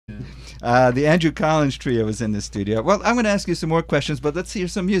The Andrew Collins Trio is in the studio. Well, I'm going to ask you some more questions, but let's hear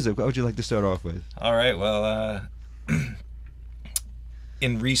some music. What would you like to start off with? All right, well,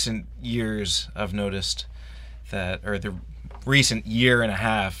 in recent years, I've noticed that, or the recent year and a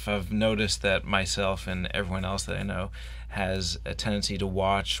half, I've noticed that myself and everyone else that I know has a tendency to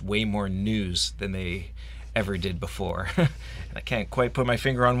watch way more news than they ever did before. And I can't quite put my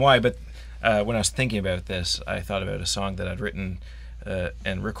finger on why, but when I was thinking about this, I thought about a song that I'd written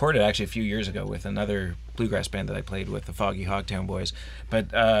and recorded actually a few years ago with another bluegrass band that I played with, the Foggy Hogtown Boys.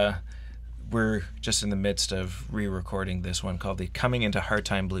 But we're just in the midst of re-recording this one called the Coming Into Hard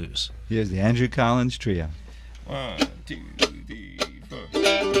Time Blues. Here's the Andrew Collins Trio. 1, 2, 3, 4.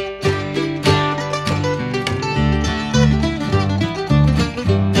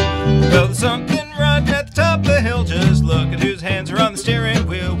 Well, the sunken rod at the top of the hill, just look at whose hands are on the steering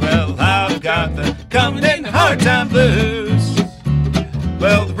wheel. Well, I've got the coming in hard time blues.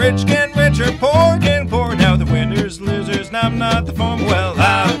 Well, the rich getting richer, poor getting poor. Now the winners and losers, and I'm not the former. Well,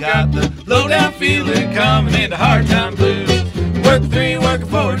 I've got the low down feeling coming into hard time blues. Work 3, working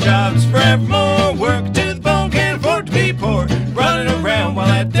 4 jobs forevermore. Work to the bone, can't afford to be poor. Running around while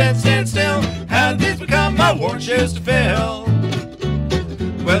that debt stands still. How did this become my war chest to fill?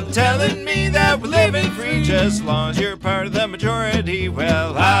 Well, telling me that we're living free just as long as you're part of the majority.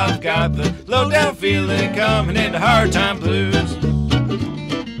 Well, I've got the low down feeling coming into hard time blues.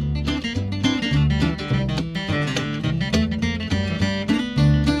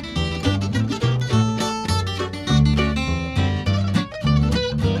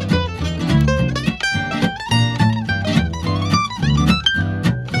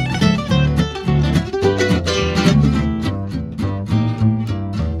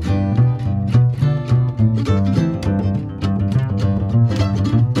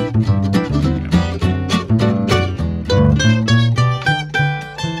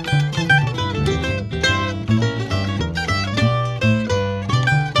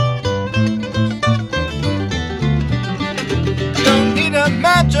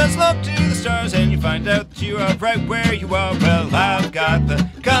 Just look to the stars and you find out that you are right where you are. Well, I've got the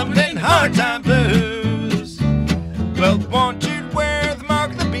coming in hard time blues. Well, want you to wear the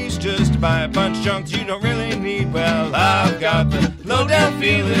mark of the beast just to buy a bunch of junk you don't really need. Well, I've got the low down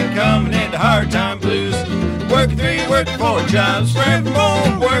feeling coming into hard time blues. Working 3, working 4 jobs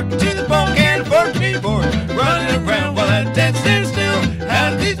forevermore. Working to the bone, can't afford to be bored. Running around while that debt stands still. How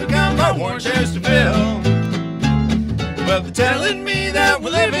did these become my worn shares to fill? Well, they're telling me that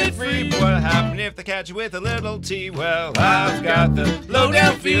we're living free, but what'll happen if they catch you with a little tea? Well, I've got the low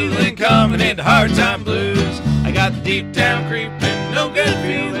down feeling coming into hard time blues. I got the deep down creeping, no good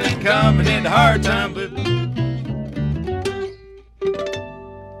feeling coming into hard time blues.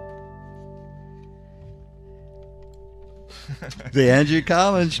 The Andrew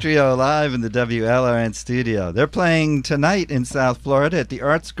Collins Trio live in the WLRN studio. They're playing tonight in South Florida at the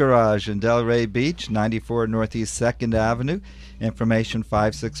Arts Garage in Delray Beach, 94 Northeast 2nd Avenue. Information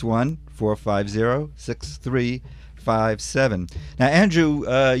 561-450-6357. Now, Andrew,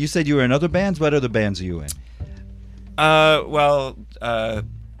 you said you were in other bands. What other bands are you in? Well,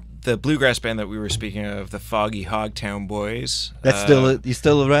 the bluegrass band that we were speaking of, the Foggy Hogtown Boys. That's you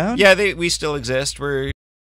still around? Yeah, we still exist. We're